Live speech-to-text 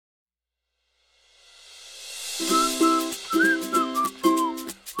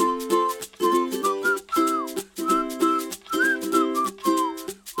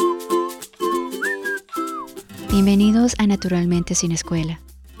Bienvenidos a Naturalmente Sin Escuela.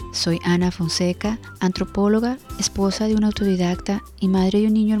 Soy Ana Fonseca, antropóloga, esposa de un autodidacta y madre de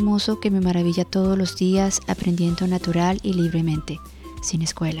un niño hermoso que me maravilla todos los días aprendiendo natural y libremente, sin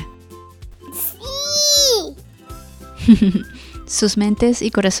escuela. ¡Sí! Sus mentes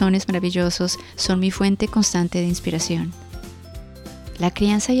y corazones maravillosos son mi fuente constante de inspiración. La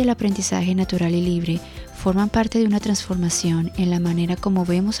crianza y el aprendizaje natural y libre forman parte de una transformación en la manera como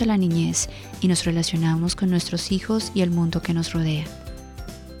vemos a la niñez y nos relacionamos con nuestros hijos y el mundo que nos rodea.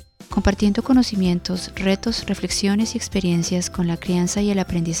 Compartiendo conocimientos, retos, reflexiones y experiencias con la crianza y el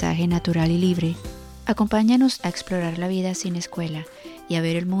aprendizaje natural y libre, acompáñanos a explorar la vida sin escuela y a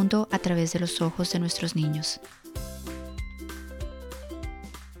ver el mundo a través de los ojos de nuestros niños.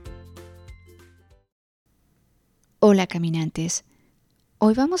 Hola caminantes.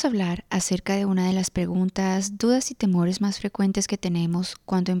 Hoy vamos a hablar acerca de una de las preguntas, dudas y temores más frecuentes que tenemos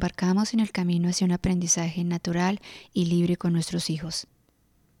cuando embarcamos en el camino hacia un aprendizaje natural y libre con nuestros hijos.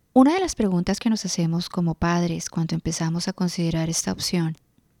 Una de las preguntas que nos hacemos como padres cuando empezamos a considerar esta opción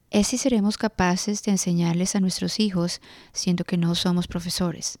es si seremos capaces de enseñarles a nuestros hijos siendo que no somos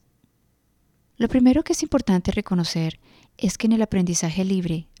profesores. Lo primero que es importante reconocer es que en el aprendizaje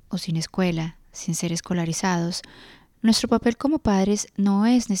libre o sin escuela, sin ser escolarizados, nuestro papel como padres no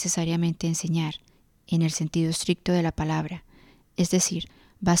es necesariamente enseñar, en el sentido estricto de la palabra, es decir,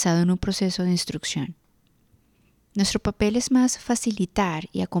 basado en un proceso de instrucción. Nuestro papel es más facilitar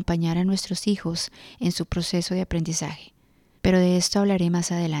y acompañar a nuestros hijos en su proceso de aprendizaje, pero de esto hablaré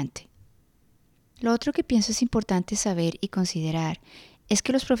más adelante. Lo otro que pienso es importante saber y considerar es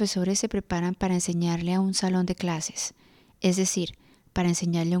que los profesores se preparan para enseñarle a un salón de clases, es decir, para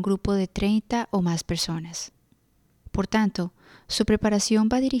enseñarle a un grupo de 30 o más personas. Por tanto, su preparación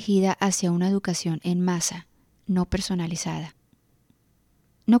va dirigida hacia una educación en masa, no personalizada.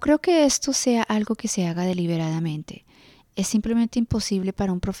 No creo que esto sea algo que se haga deliberadamente. Es simplemente imposible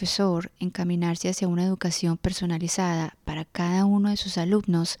para un profesor encaminarse hacia una educación personalizada para cada uno de sus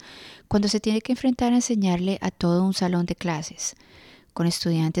alumnos cuando se tiene que enfrentar a enseñarle a todo un salón de clases, con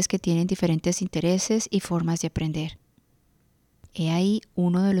estudiantes que tienen diferentes intereses y formas de aprender. He ahí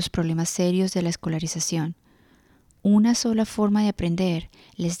uno de los problemas serios de la escolarización. Una sola forma de aprender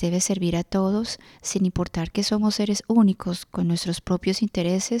les debe servir a todos sin importar que somos seres únicos con nuestros propios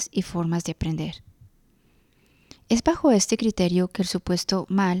intereses y formas de aprender. Es bajo este criterio que el supuesto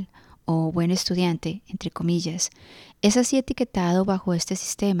mal o buen estudiante, entre comillas, es así etiquetado bajo este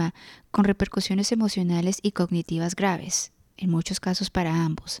sistema con repercusiones emocionales y cognitivas graves, en muchos casos para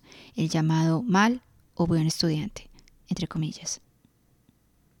ambos, el llamado mal o buen estudiante, entre comillas.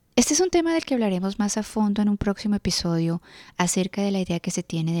 Este es un tema del que hablaremos más a fondo en un próximo episodio acerca de la idea que se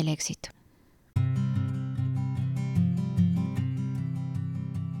tiene del éxito.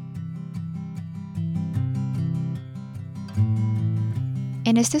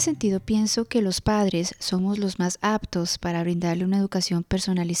 En este sentido pienso que los padres somos los más aptos para brindarle una educación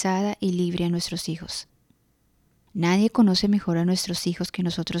personalizada y libre a nuestros hijos. Nadie conoce mejor a nuestros hijos que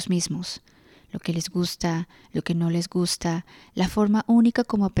nosotros mismos. Lo que les gusta, lo que no les gusta, la forma única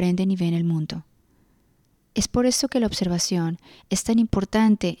como aprenden y ven el mundo. Es por esto que la observación es tan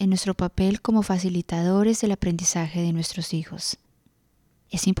importante en nuestro papel como facilitadores del aprendizaje de nuestros hijos.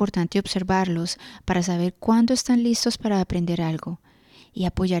 Es importante observarlos para saber cuándo están listos para aprender algo y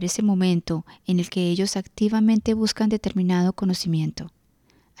apoyar ese momento en el que ellos activamente buscan determinado conocimiento,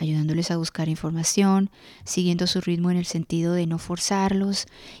 ayudándoles a buscar información, siguiendo su ritmo en el sentido de no forzarlos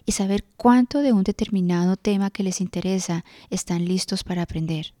y saber cuánto de un determinado tema que les interesa están listos para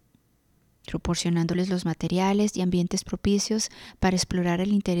aprender, proporcionándoles los materiales y ambientes propicios para explorar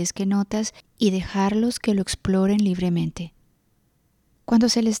el interés que notas y dejarlos que lo exploren libremente. Cuando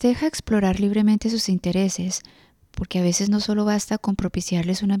se les deja explorar libremente sus intereses, porque a veces no solo basta con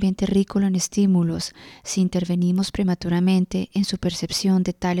propiciarles un ambiente rico en estímulos, si intervenimos prematuramente en su percepción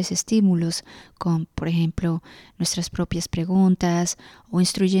de tales estímulos, con, por ejemplo, nuestras propias preguntas o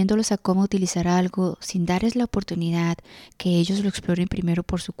instruyéndolos a cómo utilizar algo sin darles la oportunidad que ellos lo exploren primero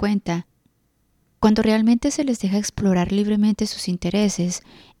por su cuenta. Cuando realmente se les deja explorar libremente sus intereses,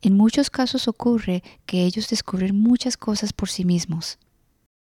 en muchos casos ocurre que ellos descubren muchas cosas por sí mismos.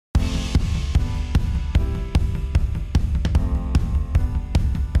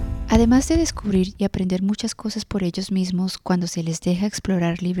 Además de descubrir y aprender muchas cosas por ellos mismos cuando se les deja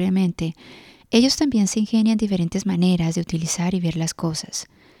explorar libremente, ellos también se ingenian diferentes maneras de utilizar y ver las cosas,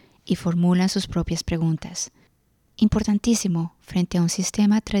 y formulan sus propias preguntas. Importantísimo frente a un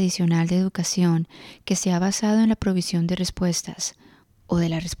sistema tradicional de educación que se ha basado en la provisión de respuestas o de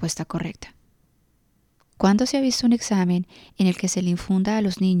la respuesta correcta. ¿Cuándo se ha visto un examen en el que se le infunda a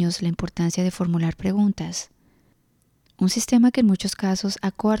los niños la importancia de formular preguntas? Un sistema que en muchos casos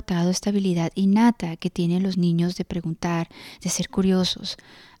ha coartado esta habilidad innata que tienen los niños de preguntar, de ser curiosos,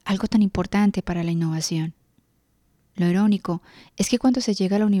 algo tan importante para la innovación. Lo irónico es que cuando se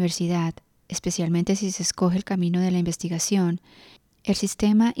llega a la universidad, especialmente si se escoge el camino de la investigación, el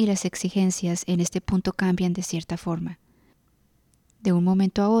sistema y las exigencias en este punto cambian de cierta forma. De un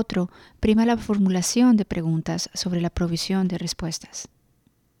momento a otro, prima la formulación de preguntas sobre la provisión de respuestas.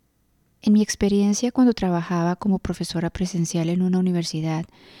 En mi experiencia cuando trabajaba como profesora presencial en una universidad,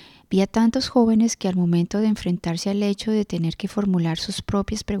 vi a tantos jóvenes que al momento de enfrentarse al hecho de tener que formular sus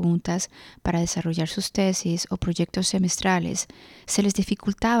propias preguntas para desarrollar sus tesis o proyectos semestrales, se les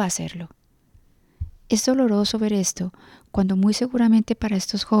dificultaba hacerlo. Es doloroso ver esto cuando muy seguramente para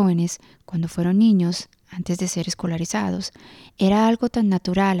estos jóvenes, cuando fueron niños, antes de ser escolarizados, era algo tan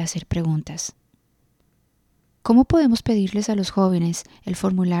natural hacer preguntas. ¿Cómo podemos pedirles a los jóvenes el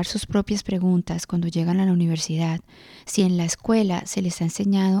formular sus propias preguntas cuando llegan a la universidad si en la escuela se les ha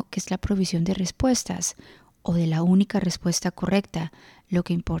enseñado que es la provisión de respuestas o de la única respuesta correcta lo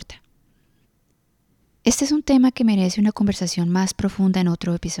que importa? Este es un tema que merece una conversación más profunda en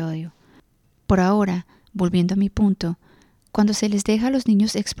otro episodio. Por ahora, volviendo a mi punto, cuando se les deja a los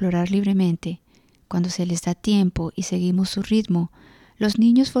niños explorar libremente, cuando se les da tiempo y seguimos su ritmo, los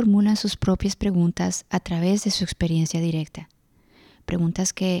niños formulan sus propias preguntas a través de su experiencia directa.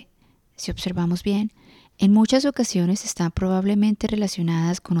 Preguntas que, si observamos bien, en muchas ocasiones están probablemente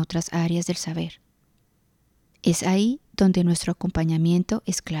relacionadas con otras áreas del saber. Es ahí donde nuestro acompañamiento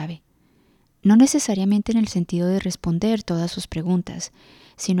es clave. No necesariamente en el sentido de responder todas sus preguntas,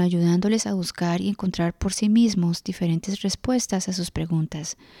 sino ayudándoles a buscar y encontrar por sí mismos diferentes respuestas a sus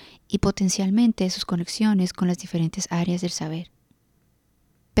preguntas y potencialmente sus conexiones con las diferentes áreas del saber.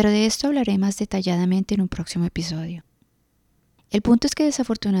 Pero de esto hablaré más detalladamente en un próximo episodio. El punto es que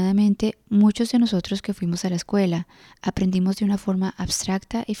desafortunadamente muchos de nosotros que fuimos a la escuela aprendimos de una forma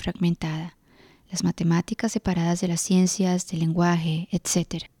abstracta y fragmentada, las matemáticas separadas de las ciencias, del lenguaje,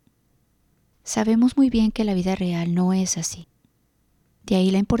 etc. Sabemos muy bien que la vida real no es así. De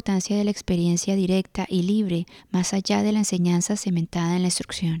ahí la importancia de la experiencia directa y libre más allá de la enseñanza cementada en la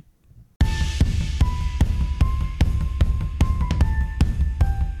instrucción.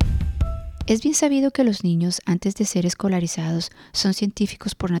 Es bien sabido que los niños, antes de ser escolarizados, son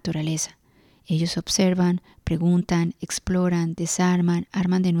científicos por naturaleza. Ellos observan, preguntan, exploran, desarman,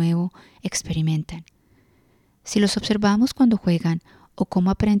 arman de nuevo, experimentan. Si los observamos cuando juegan o cómo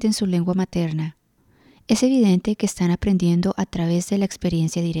aprenden su lengua materna, es evidente que están aprendiendo a través de la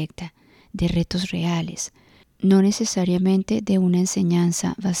experiencia directa, de retos reales, no necesariamente de una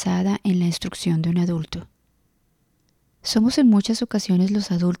enseñanza basada en la instrucción de un adulto. Somos en muchas ocasiones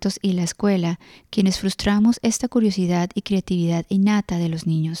los adultos y la escuela quienes frustramos esta curiosidad y creatividad innata de los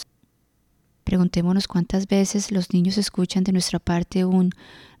niños. Preguntémonos cuántas veces los niños escuchan de nuestra parte un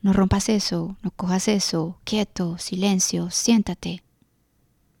 «no rompas eso, no cojas eso, quieto, silencio, siéntate».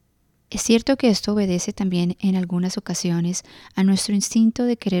 Es cierto que esto obedece también en algunas ocasiones a nuestro instinto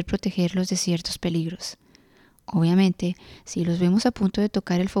de querer protegerlos de ciertos peligros. Obviamente, si los vemos a punto de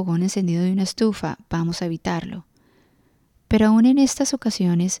tocar el fogón encendido de una estufa, vamos a evitarlo. Pero aún en estas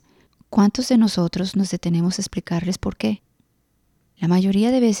ocasiones, ¿cuántos de nosotros nos detenemos a explicarles por qué? La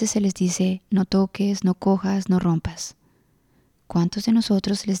mayoría de veces se les dice, no toques, no cojas, no rompas. ¿Cuántos de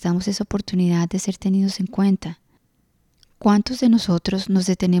nosotros les damos esa oportunidad de ser tenidos en cuenta? ¿Cuántos de nosotros nos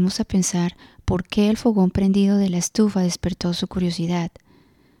detenemos a pensar por qué el fogón prendido de la estufa despertó su curiosidad?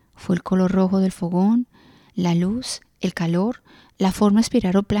 ¿Fue el color rojo del fogón, la luz, el calor, la forma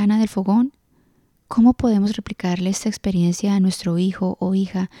espiral o plana del fogón? ¿Cómo podemos replicarle esta experiencia a nuestro hijo o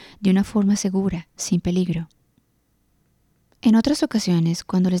hija de una forma segura, sin peligro? En otras ocasiones,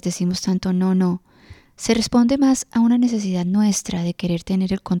 cuando les decimos tanto no, se responde más a una necesidad nuestra de querer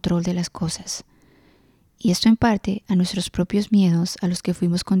tener el control de las cosas. Y esto en parte a nuestros propios miedos a los que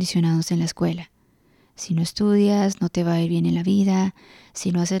fuimos condicionados en la escuela. Si no estudias, no te va a ir bien en la vida.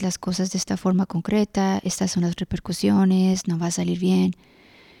 Si no haces las cosas de esta forma concreta, estas son las repercusiones, no va a salir bien.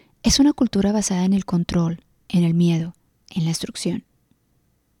 Es una cultura basada en el control, en el miedo, en la instrucción.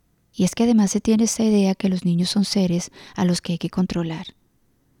 Y es que además se tiene esta idea que los niños son seres a los que hay que controlar.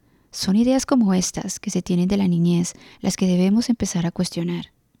 Son ideas como estas que se tienen de la niñez las que debemos empezar a cuestionar.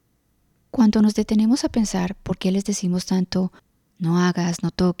 Cuando nos detenemos a pensar por qué les decimos tanto no hagas,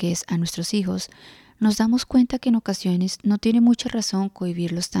 no toques a nuestros hijos, nos damos cuenta que en ocasiones no tiene mucha razón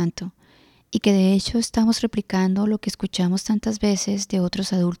cohibirlos tanto, y que de hecho estamos replicando lo que escuchamos tantas veces de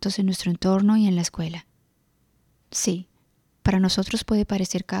otros adultos en nuestro entorno y en la escuela. Sí, para nosotros puede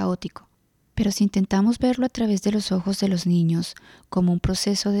parecer caótico, pero si intentamos verlo a través de los ojos de los niños como un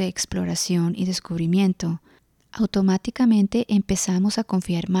proceso de exploración y descubrimiento, automáticamente empezamos a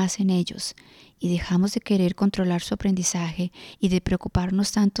confiar más en ellos y dejamos de querer controlar su aprendizaje y de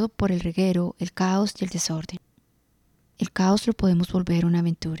preocuparnos tanto por el reguero, el caos y el desorden. El caos lo podemos volver una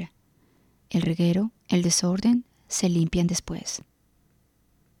aventura. El reguero, el desorden, se limpian después.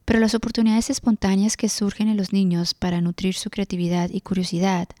 Pero las oportunidades espontáneas que surgen en los niños para nutrir su creatividad y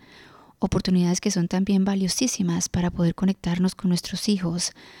curiosidad, oportunidades que son también valiosísimas para poder conectarnos con nuestros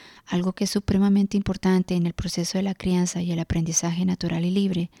hijos, algo que es supremamente importante en el proceso de la crianza y el aprendizaje natural y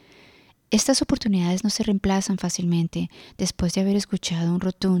libre. Estas oportunidades no se reemplazan fácilmente después de haber escuchado un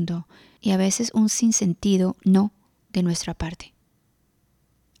rotundo y a veces un sinsentido no de nuestra parte.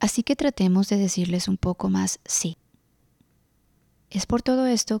 Así que tratemos de decirles un poco más sí. Es por todo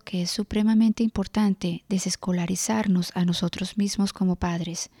esto que es supremamente importante desescolarizarnos a nosotros mismos como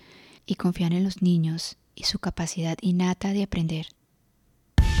padres y confiar en los niños y su capacidad innata de aprender.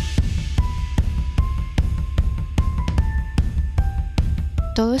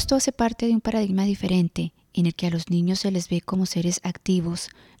 Todo esto hace parte de un paradigma diferente en el que a los niños se les ve como seres activos,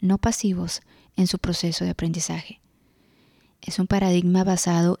 no pasivos, en su proceso de aprendizaje. Es un paradigma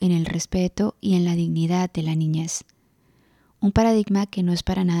basado en el respeto y en la dignidad de la niñez. Un paradigma que no es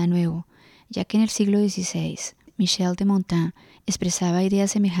para nada nuevo, ya que en el siglo XVI, Michel de Montaigne expresaba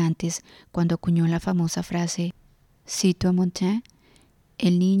ideas semejantes cuando acuñó la famosa frase «Cito a Montaigne,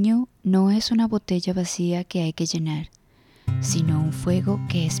 el niño no es una botella vacía que hay que llenar, sino un fuego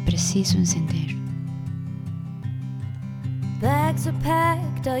que es preciso encender». Bags are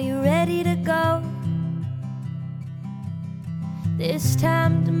packed, are you ready to go? This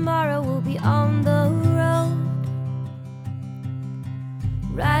time tomorrow we'll be on the road,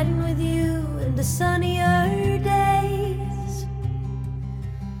 riding with you in the sunnier days.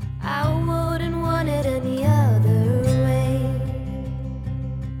 I wouldn't want it any other way.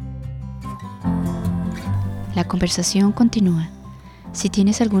 La conversación continúa. Si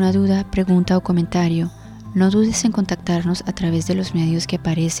tienes alguna duda, pregunta o comentario, no dudes en contactarnos a través de los medios que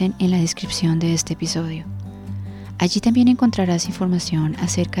aparecen en la descripción de este episodio. Allí también encontrarás información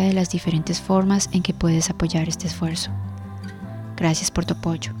acerca de las diferentes formas en que puedes apoyar este esfuerzo. Gracias por tu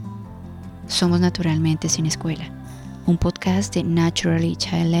apoyo. Somos Naturalmente Sin Escuela, un podcast de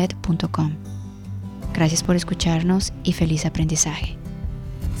naturallychildled.com. Gracias por escucharnos y feliz aprendizaje.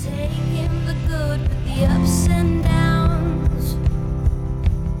 Taking the good with the ups and